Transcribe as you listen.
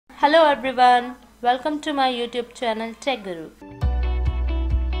Hello everyone, welcome to my YouTube channel Tech Guru.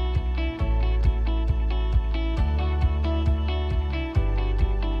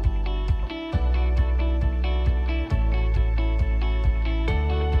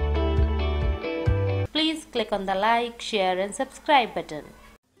 Please click on the like, share and subscribe button.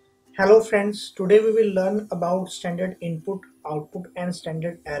 Hello friends, today we will learn about standard input, output and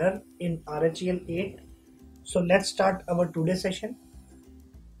standard error in RHEL 8. So let's start our today's session.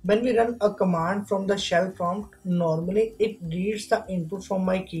 When we run a command from the shell prompt, normally it reads the input from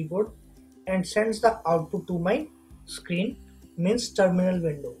my keyboard and sends the output to my screen, means terminal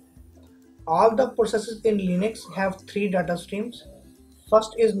window. All the processes in Linux have three data streams.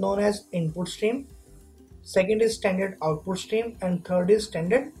 First is known as input stream, second is standard output stream and third is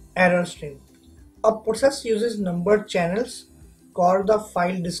standard error stream. A process uses numbered channels called the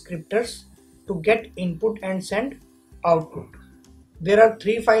file descriptors to get input and send output. There are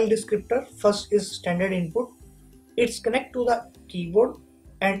three file descriptors. First is standard input. It's connect to the keyboard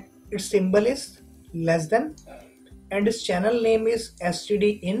and its symbol is less than and its channel name is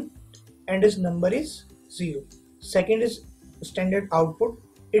std in and its number is 0. Second is standard output.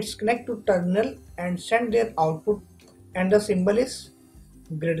 It's connect to terminal and send their output and the symbol is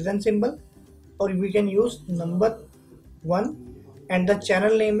greater than symbol, or we can use number 1 and the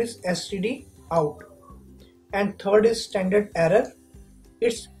channel name is std out. And third is standard error.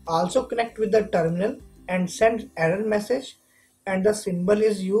 It's also connect with the terminal and send error message and the symbol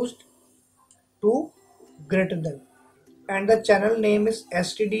is used to greater than and the channel name is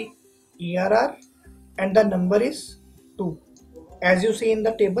std err and the number is 2. As you see in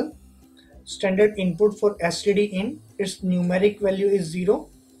the table, standard input for std in, its numeric value is 0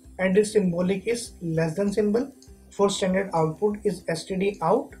 and its symbolic is less than symbol. For standard output is std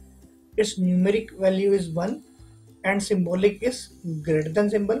out, its numeric value is 1 and symbolic is greater than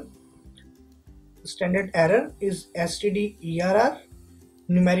symbol. Standard error is std err,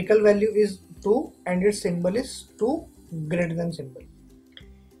 numerical value is 2 and its symbol is 2 greater than symbol.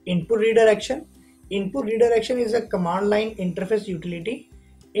 Input redirection. Input redirection is a command line interface utility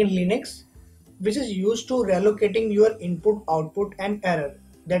in Linux which is used to relocating your input, output and error.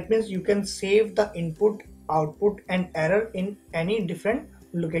 That means you can save the input, output and error in any different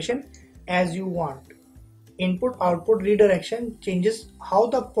location as you want. Input output redirection changes how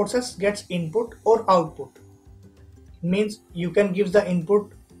the process gets input or output. Means you can give the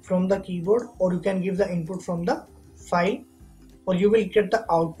input from the keyboard or you can give the input from the file, or you will get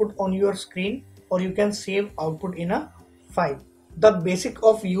the output on your screen, or you can save output in a file. The basic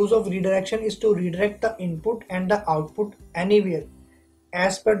of use of redirection is to redirect the input and the output anywhere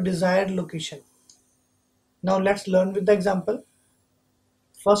as per desired location. Now let's learn with the example.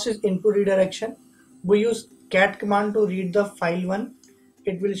 First is input redirection. We use cat command to read the file 1.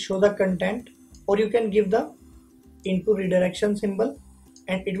 It will show the content, or you can give the input redirection symbol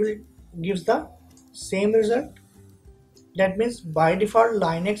and it will gives the same result. That means by default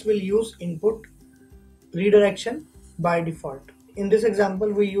Linux will use input redirection by default. In this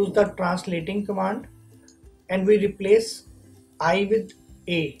example we use the translating command and we replace I with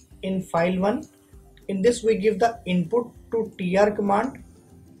A in file 1. In this we give the input to tr command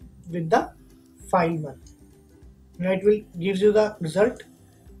with the file 1. Now it will gives you the result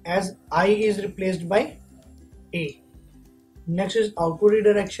as I is replaced by A. Next is output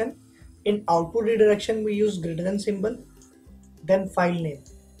redirection. In output redirection we use greater than symbol, then file name.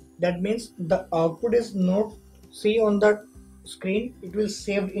 That means the output is not see on the screen, it will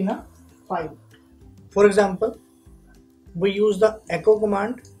saved in a file. For example, we use the echo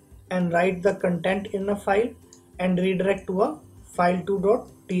command and write the content in a file and redirect to a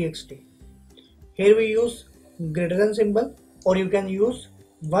file2.txt. Here we use greater than symbol, or you can use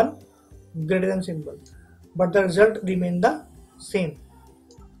 1 greater than symbol, but the result remain the same.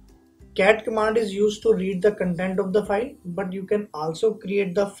 Cat command is used to read the content of the file, but you can also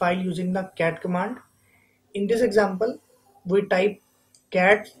create the file using the cat command. In this example we type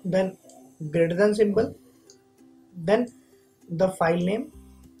cat, then greater than symbol, then the file name.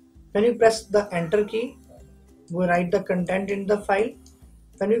 When you press the enter key, we write the content in the file.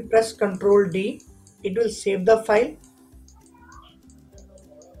 When we press Ctrl D, it will save the file.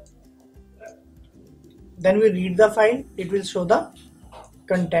 Then we read the file, it will show the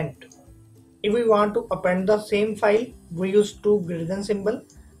content. If we want to append the same file, we use 2 greater than symbol,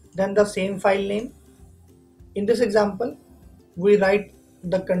 then the same file name. In this example, we write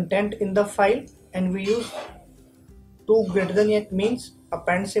the content in the file and we use 2 greater than, it means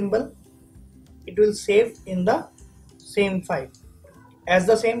append symbol. It will save in the same file. As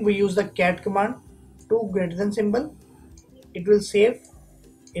the same, we use the cat command, 2 greater than symbol. It will save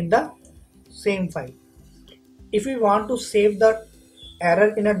in the same file. If we want to save the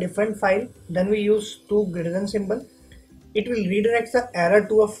error in a different file, then we use two greater than symbol. It will redirect the error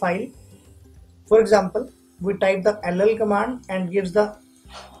to a file. For example, we type the ll command and gives the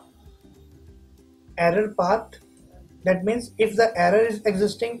error path. That means if the error is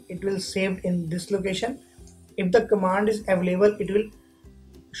existing, it will saved in this location. If the command is available, it will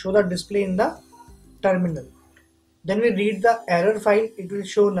show the display in the terminal. Then we read the error file, it will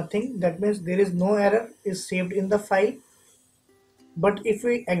show nothing. That means there is no error is saved in the file. But if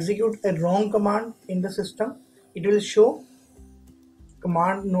we execute a wrong command in the system, it will show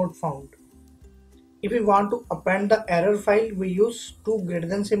command not found. If we want to append the error file, we use two greater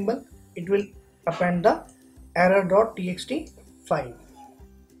than symbol. It will append the error.txt file.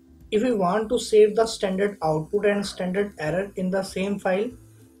 If we want to save the standard output and standard error in the same file,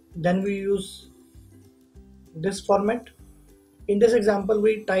 then we use this format. In this example,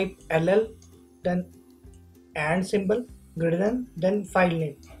 we type ll, then and symbol, greater than, then file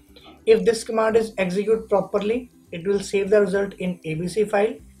name. If this command is executed properly, it will save the result in ABC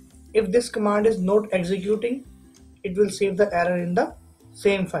file. If this command is not executing, it will save the error in the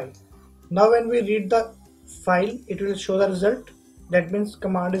same file. Now when we read the file, it will show the result. That means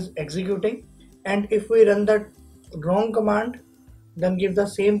command is executing. And if we run the wrong command, then give the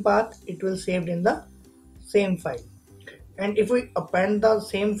same path, it will saved in the same file. And if we append the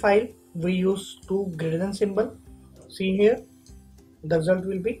same file, we use two greater than symbol. See here, the result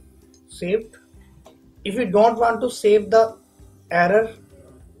will be saved. If we don't want to save the error,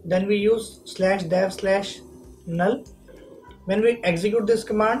 then we use /dev/null. When we execute this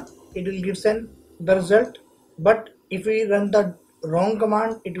command, it will give the result. But if we run the wrong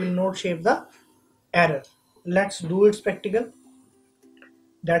command, it will not save the error. Let's do its practical.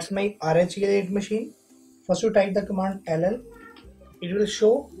 That's my RHEL 8 machine. First you type the command ll. It will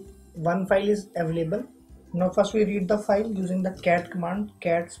show one file is available. Now first we read the file using the cat command,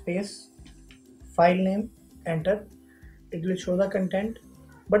 cat space file name, enter. It will show the content.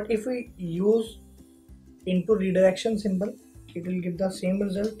 But if we use into redirection symbol, it will give the same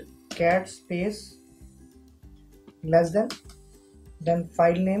result, cat space less than, then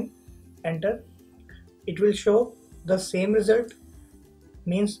file name, enter. It will show the same result,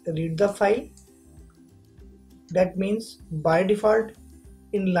 means read the file. That means by default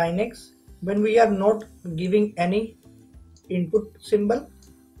in Linux, when we are not giving any input symbol,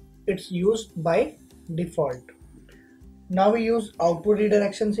 it's used by default. Now we use output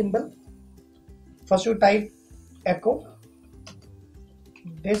redirection symbol. First you type echo.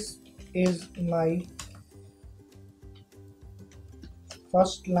 This is my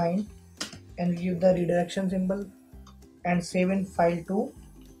first line, and give the redirection symbol and save in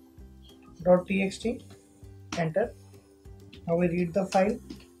file2.txt, enter. Now we read the file.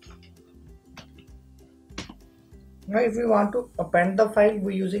 Now if we want to append the file,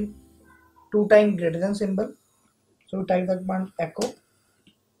 we using 2 times greater than symbol. So type the command echo,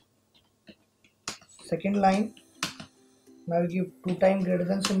 second line. Now we give 2 times greater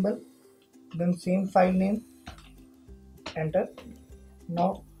than symbol, then same file name, enter.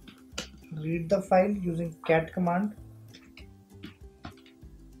 Now read the file using cat command.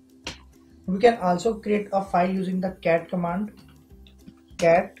 We can also create a file using the cat command,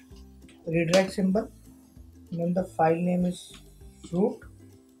 cat redirect symbol, then the file name is fruit,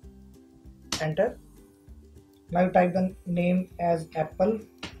 enter. Now you type the name as apple,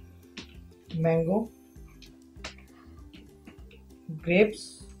 mango,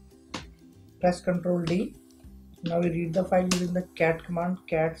 grapes, press Ctrl D. Now we read the file using the cat command,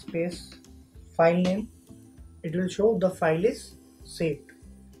 cat space file name. It will show the file is saved.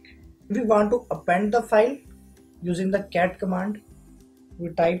 If we want to append the file using the cat command,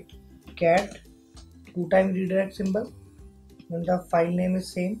 we type cat 2 times redirect symbol, then the file name is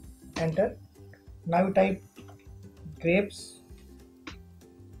same, enter. Now we type grapes,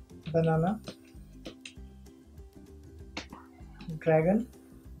 banana, dragon,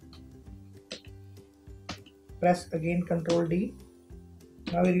 press again Ctrl D.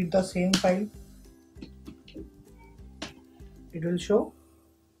 Now we read the same file. It will show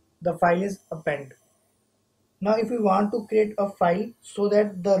the file is append. Now if we want to create a file so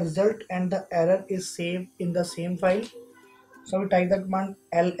that the result and the error is saved in the same file, so we type the command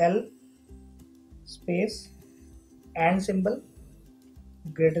ll space and symbol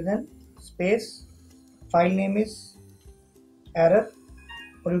greater than space file name is error,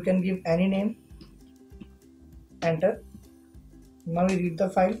 or you can give any name, enter. Now we read the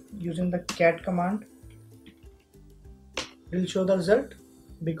file using the cat command. It will show the result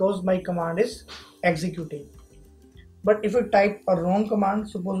because my command is executing. But if you type a wrong command,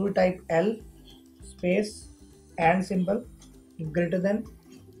 suppose we type L space and symbol greater than,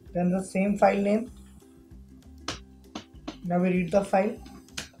 then the same file name. Now we read the file.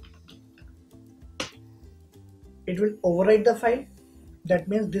 It will overwrite the file. That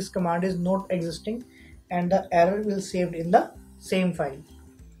means this command is not existing and the error will saved in the same file.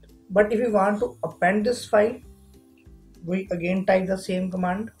 But if we want to append this file, we again type the same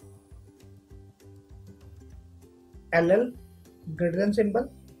command ll greater than symbol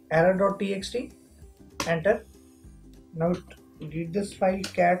error.txt, enter. Now read this file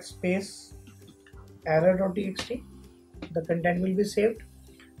cat space error.txt, the content will be saved.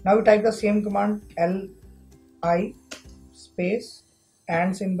 Now we type the same command li space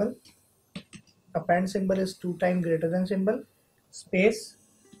and symbol, append symbol is 2 times greater than symbol, space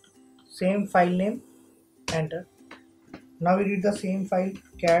same file name, enter. Now we read the same file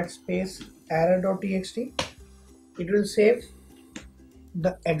cat space error.txt. It will save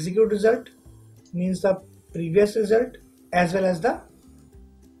the execute result, means the previous result, as well as the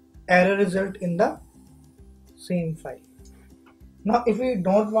error result in the same file. Now if we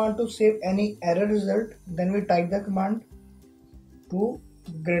don't want to save any error result, then we type the command 2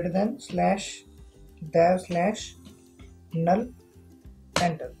 greater than slash dev slash null,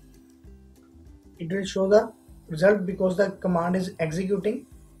 enter. It will show the result because the command is executing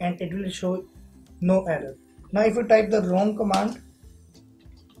and it will show no error. Now if you type the wrong command,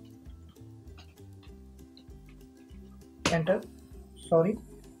 enter,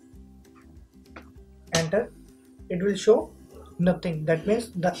 enter, it will show nothing. That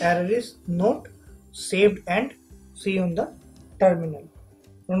means the error is not saved and see on the terminal.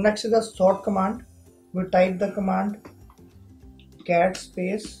 Now next is the sort command. We type the command cat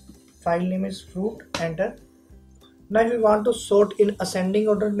space file name is fruit, enter. Now if we want to sort in ascending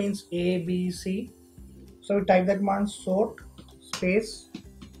order, means A, B, C, so we type the command sort space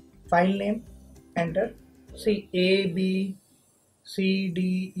file name, enter. See A, B, C,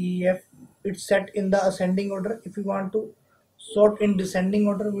 D, E, F, it's set in the ascending order. If we want to sort in descending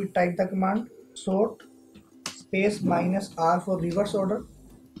order, we type the command sort space -R for reverse order,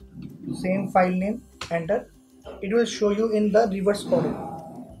 same file name, enter. It will show you in the reverse order.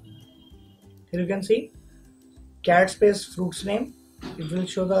 Here you can see cat space fruits name, it will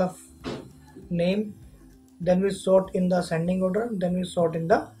show the name, then we sort in the ascending order, then we sort in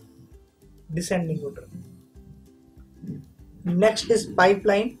the descending order. Next is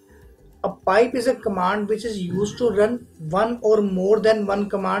pipeline. A pipe is a command which is used to run one or more than one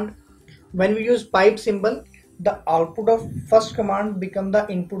command. When we use pipe symbol, the output of first command become the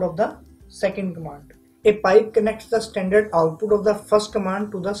input of the second command. A pipe connects the standard output of the first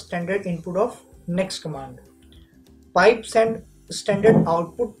command to the standard input of next command. Pipe send standard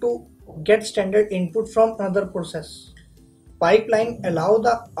output to get standard input from another process. Pipeline allow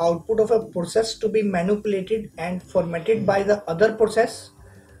the output of a process to be manipulated and formatted by the other process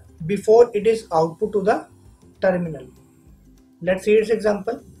before it is output to the terminal. Let's see its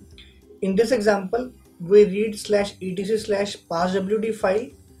example. In this example, we read /etc/passwd file.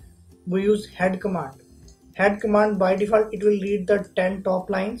 We use head command. Head command by default it will read the 10 top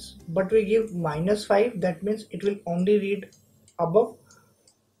lines, but we give -5, that means it will only read above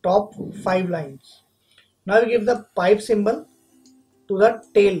top 5 lines. Now we give the pipe symbol to the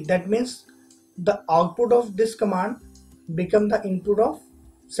tail, that means the output of this command become the input of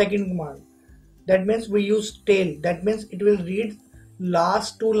second command. That means we use tail, that means it will read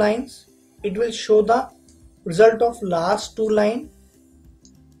last 2 lines. It will show the result of last 2 lines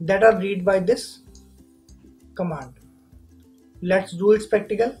that are read by this command. Let's do its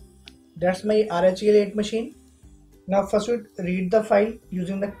practical. That's my RHEL 8 machine. Now first we read the file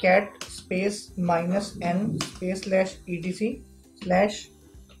using the cat space -n space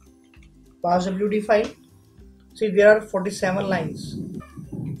 /etc/passwd file. See, there are 47 lines.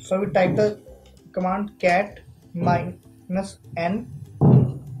 So we type the command cat -n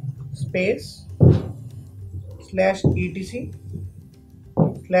space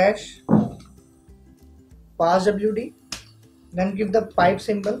 /etc/passwd, then give the pipe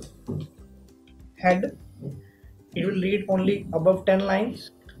symbol, head, it will read only above 10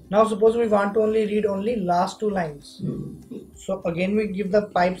 lines. Now suppose we want to only read only last 2 lines, so again we give the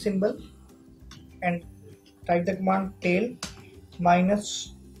pipe symbol and type the command tail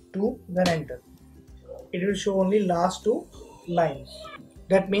 -2, then enter. It will show only last 2 lines.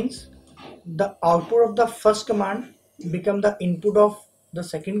 That means the output of the first command become the input of the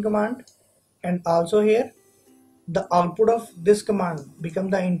second command, and also here the output of this command become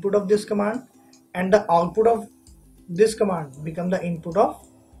the input of this command, and the output of this command become the input of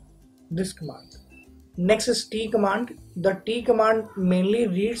this command. Next is T command. The T command mainly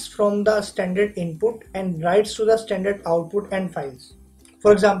reads from the standard input and writes to the standard output and files.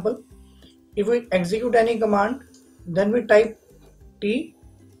 For example, if we execute any command, then we type T,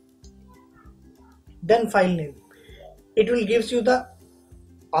 then file name. It will gives you the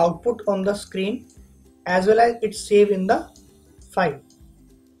output on the screen as well as it's saved in the file.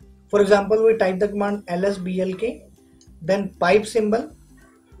 For example, we type the command lsblk, then pipe symbol.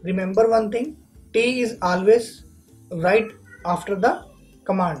 Remember one thing, T is always right after the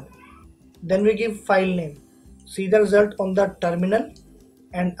command. Then we give file name. See the result on the terminal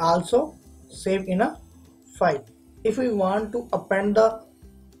and also save in a file. If we want to append the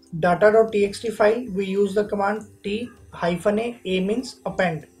data.txt file, we use the command t-a means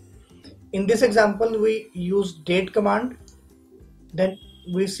append. In this example, we use date command. Then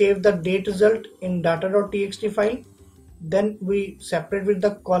we save the date result in data.txt file. Then we separate with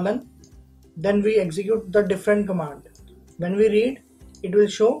the colon. Then we execute the different command. When we read, it will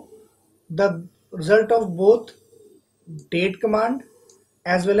show the result of both date command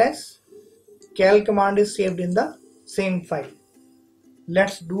as well as cal command is saved in the same file.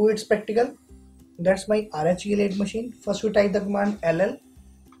 Let's do its practical. That's my RHEL 8 machine. First we type the command ll.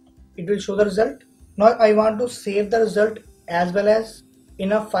 It will show the result. Now I want to save the result as well as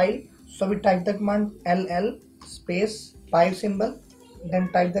in a file. So we type the command ll space pipe symbol. Then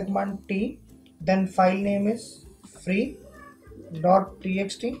type the command t. Then file name is free.txt.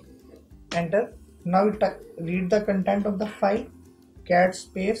 Enter. Now we read the content of the file. Cat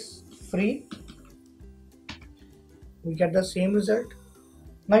space free. We get the same result.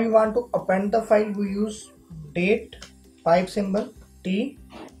 Now we want to append the file. We use date pipe symbol t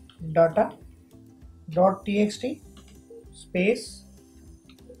data.txt space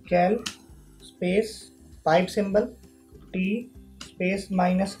cal space pipe symbol t space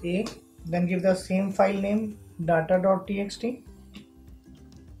 -a. Then give the same file name data.txt.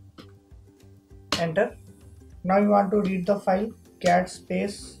 Enter. Now we want to read the file cat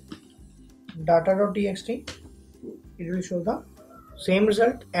space data.txt. It will show the same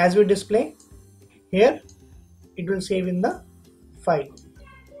result as we display here. It will save in the file.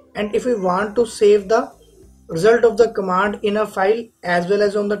 And if we want to save the result of the command in a file as well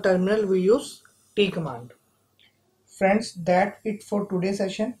as on the terminal, we use T command. Friends, that's it for today's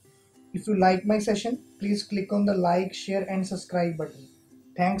session. If you like my session, please click on the like, share and subscribe button.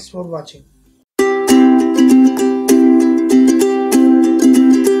 Thanks for watching.